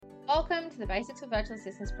Welcome to the Basics of Virtual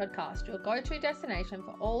Assistants podcast, your go-to destination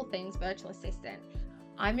for all things virtual assistant.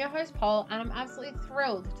 I'm your host, Paul, and I'm absolutely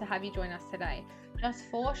thrilled to have you join us today. Just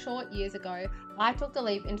 4 short years ago, I took the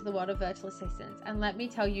leap into the world of virtual assistants, and let me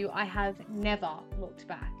tell you, I have never looked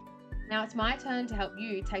back. Now it's my turn to help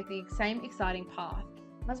you take the same exciting path.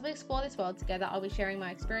 As we explore this world together, I'll be sharing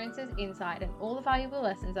my experiences, insight, and all the valuable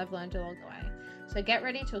lessons I've learned along the way. So get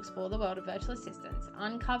ready to explore the world of virtual assistants,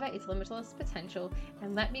 uncover its limitless potential,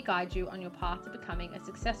 and let me guide you on your path to becoming a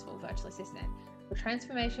successful virtual assistant. Your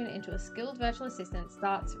transformation into a skilled virtual assistant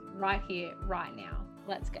starts right here, right now.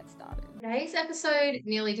 Let's get started. Today's episode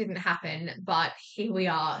nearly didn't happen, but here we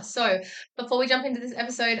are. So before we jump into this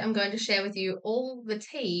episode, I'm going to share with you all the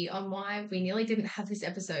tea on why we nearly didn't have this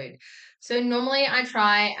episode. So normally I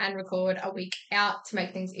try and record a week out to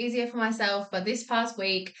make things easier for myself, but this past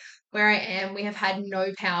week where I am, we have had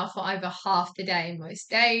no power for over half the day. Most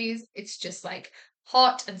days, it's just like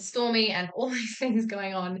hot and stormy and all these things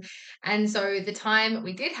going on. And so the time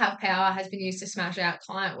we did have power has been used to smash out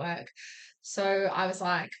client work. So I was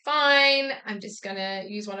like, fine, I'm just going to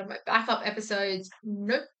use one of my backup episodes.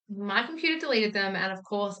 Nope, my computer deleted them. And of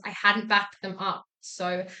course, I hadn't backed them up.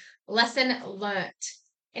 So lesson learnt.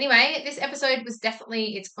 Anyway, this episode was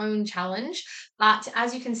definitely its own challenge, but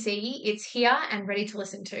as you can see, it's here and ready to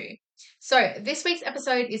listen to. So this week's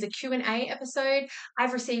episode is a Q&A episode.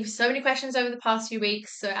 I've received so many questions over the past few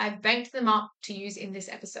weeks, so I've banked them up to use in this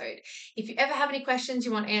episode. If you ever have any questions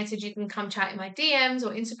you want answered, you can come chat in my DMs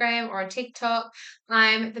or Instagram or on TikTok.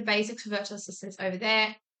 I'm the Basics for Virtual Assistants over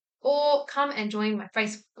there. Or come and join my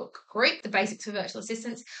Facebook group, the Basics for Virtual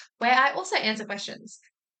Assistants, where I also answer questions.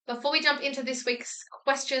 Before we jump into this week's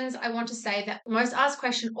questions, I want to say that the most asked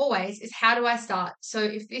question always is, how do I start? So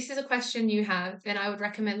if this is a question you have, then I would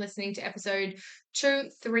recommend listening to episode 2,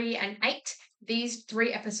 3, and 8. These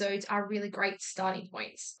 3 episodes are really great starting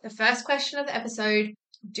points. The first question of the episode,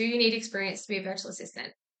 do you need experience to be a virtual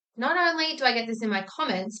assistant? Not only do I get this in my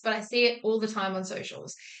comments, but I see it all the time on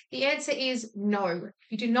socials. The answer is no.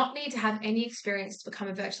 You do not need to have any experience to become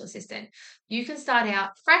a virtual assistant. You can start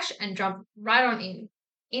out fresh and jump right on in.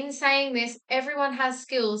 In saying this, everyone has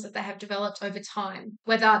skills that they have developed over time,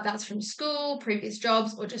 whether that's from school, previous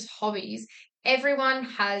jobs, or just hobbies. Everyone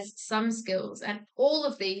has some skills, and all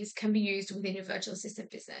of these can be used within your virtual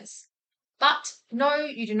assistant business. But no,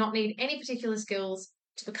 you do not need any particular skills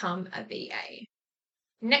to become a VA.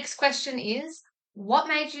 Next question is, what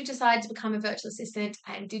made you decide to become a virtual assistant,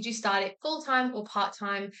 and did you start it full-time or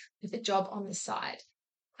part-time with a job on the side?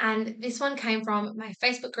 And this one came from my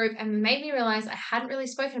Facebook group and made me realize I hadn't really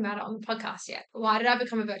spoken about it on the podcast yet. Why did I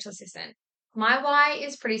become a virtual assistant? My why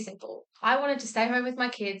is pretty simple. I wanted to stay home with my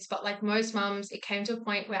kids, but like most mums, it came to a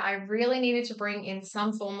point where I really needed to bring in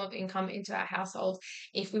some form of income into our household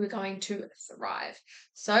if we were going to thrive.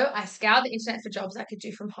 So I scoured the internet for jobs I could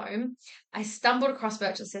do from home. I stumbled across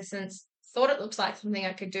virtual assistants, thought it looked like something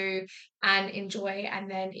I could do and enjoy, and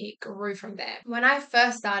then it grew from there. When I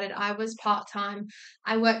first started, I was part-time.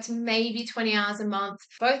 I worked maybe 20 hours a month.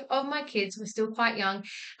 Both of my kids were still quite young,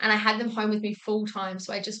 and I had them home with me full-time,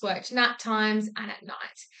 so I just worked nap times and at night.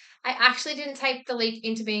 I actually didn't take the leap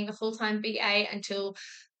into being a full-time VA until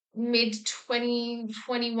mid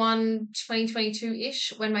 2021,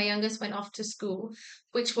 2022-ish, when my youngest went off to school,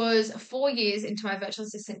 which was 4 years into my virtual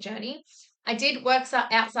assistant journey. I did work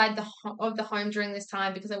outside of the home during this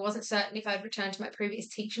time because I wasn't certain if I'd return to my previous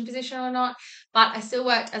teaching position or not, but I still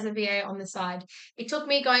worked as a VA on the side. It took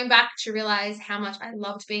me going back to realize how much I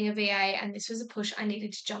loved being a VA, and this was a push I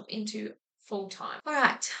needed to jump into full time. All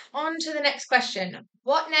right, on to the next question.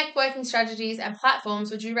 What networking strategies and platforms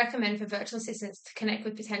would you recommend for virtual assistants to connect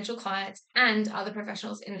with potential clients and other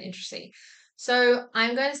professionals in the industry? So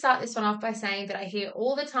I'm going to start this one off by saying that I hear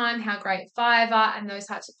all the time how great Fiverr and those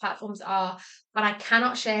types of platforms are, but I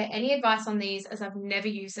cannot share any advice on these as I've never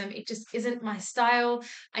used them. It just isn't my style.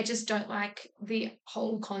 I just don't like the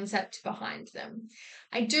whole concept behind them.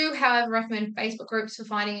 I do, however, recommend Facebook groups for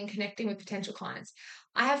finding and connecting with potential clients.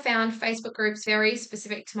 I have found Facebook groups very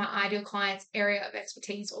specific to my ideal client's area of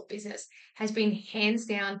expertise or business has been hands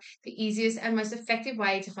down the easiest and most effective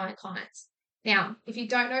way to find clients. Now, if you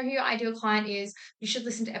don't know who your ideal client is, you should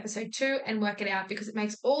listen to episode 2 and work it out because it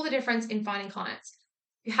makes all the difference in finding clients.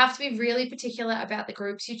 You have to be really particular about the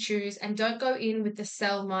groups you choose and don't go in with the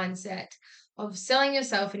sell mindset of selling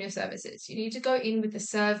yourself and your services. You need to go in with the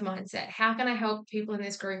serve mindset. How can I help people in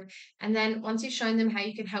this group? And then once you've shown them how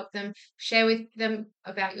you can help them, share with them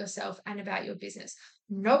about yourself and about your business.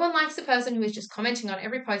 No one likes the person who is just commenting on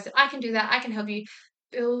every post that I can do that, I can help you.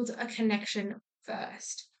 Build a connection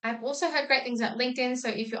first. I've also heard great things about LinkedIn. So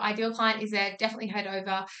if your ideal client is there, definitely head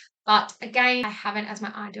over. But again, I haven't, as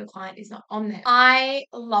my ideal client is not on there. I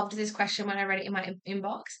loved this question when I read it in my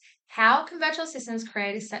inbox. How can virtual assistants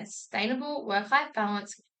create a sustainable work-life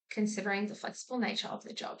balance considering the flexible nature of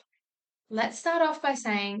the job? Let's start off by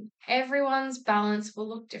saying everyone's balance will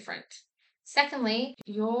look different. Secondly,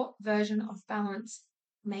 your version of balance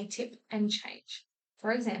may tip and change.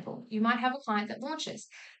 For example, you might have a client that launches.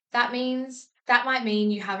 That might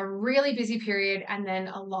mean you have a really busy period and then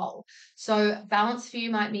a lull. So balance for you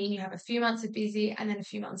might mean you have a few months of busy and then a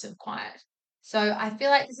few months of quiet. So I feel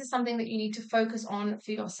like this is something that you need to focus on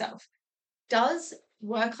for yourself. Does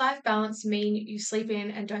work-life balance mean you sleep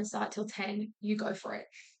in and don't start till 10? You go for it.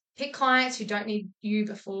 Pick clients who don't need you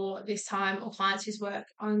before this time, or clients whose work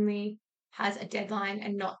only has a deadline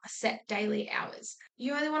and not a set daily hours.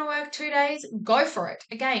 You only want to work 2 days? Go for it.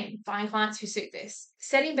 Again, find clients who suit this.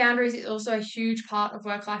 Setting boundaries is also a huge part of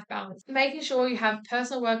work-life balance. Making sure you have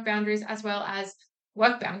personal work boundaries as well as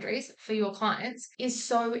work boundaries for your clients is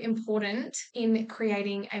so important in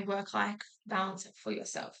creating a work-life balance for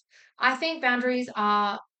yourself. I think boundaries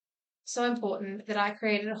are so important that I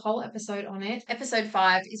created a whole episode on it. Episode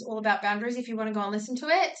 5 is all about boundaries if you want to go and listen to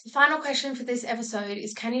it. The final question for this episode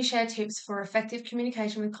is, can you share tips for effective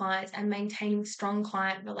communication with clients and maintaining strong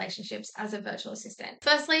client relationships as a virtual assistant?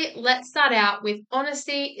 Firstly, let's start out with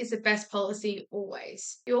honesty is the best policy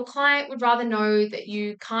always. Your client would rather know that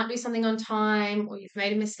you can't do something on time, or you've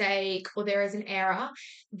made a mistake, or there is an error,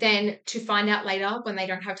 than to find out later when they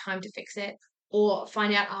don't have time to fix it, or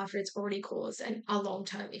find out after it's already caused a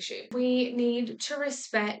long-term issue. We need to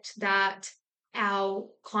respect that our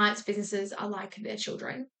clients' businesses are like their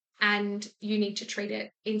children, and you need to treat it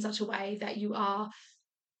in such a way that you are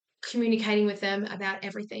communicating with them about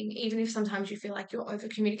everything. Even if sometimes you feel like you're over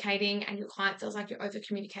communicating and your client feels like you're over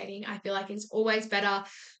communicating, I feel like it's always better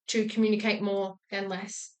to communicate more than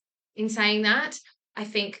less. In saying that, I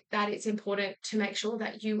think that it's important to make sure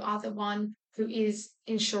that you are the one who is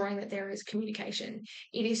ensuring that there is communication.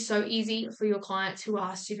 It is so easy for your clients, who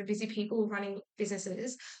are super busy people running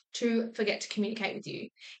businesses, to forget to communicate with you.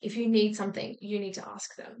 If you need something, you need to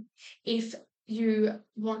ask them. If you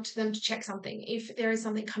want them to check something, if there is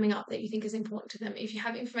something coming up that you think is important to them, if you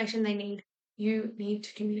have information they need, you need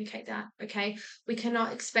to communicate that, okay? We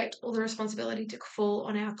cannot expect all the responsibility to fall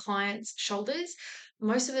on our clients' shoulders.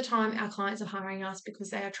 Most of the time, our clients are hiring us because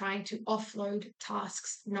they are trying to offload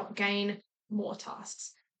tasks, not gain more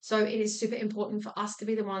tasks. So it is super important for us to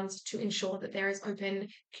be the ones to ensure that there is open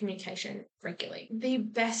communication regularly. The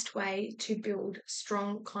best way to build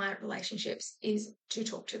strong client relationships is to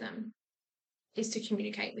talk to them, is to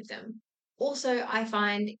communicate with them. Also, I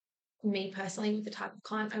find, me personally, with the type of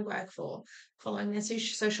client I work for, following their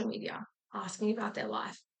social media, asking about their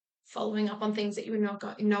life, following up on things that you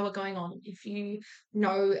know are going on. If you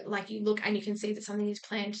know, like you look and you can see that something is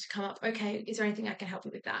planned to come up, okay, is there anything I can help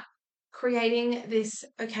you with that? Creating this,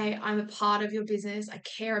 okay, I'm a part of your business, I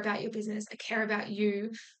care about your business, I care about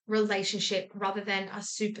you relationship, rather than a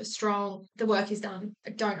super strong, the work is done,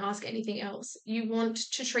 don't ask anything else. You want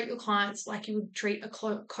to treat your clients like you would treat a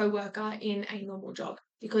co-worker in a normal job,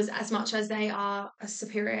 because as much as they are a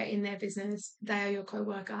superior in their business, they are your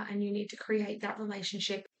co-worker, and you need to create that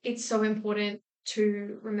relationship. It's so important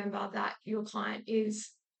to remember that your client is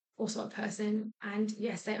also a person, and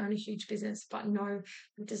yes, they own a huge business, but no,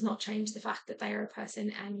 it does not change the fact that they are a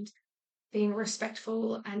person, and being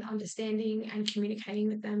respectful and understanding and communicating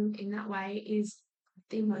with them in that way is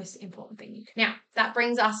the most important thing you can. Now, that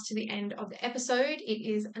brings us to the end of the episode. It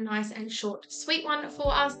is a nice and short, sweet one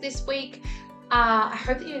for us this week. I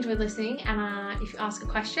hope that you enjoyed listening, and if you ask a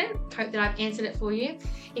question, hope that I've answered it for you.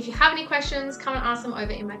 If you have any questions, come and ask them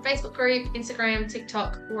over in my Facebook group, Instagram,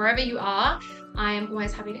 TikTok, wherever you are. I am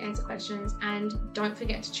always happy to answer questions, and don't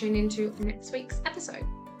forget to tune into next week's episode.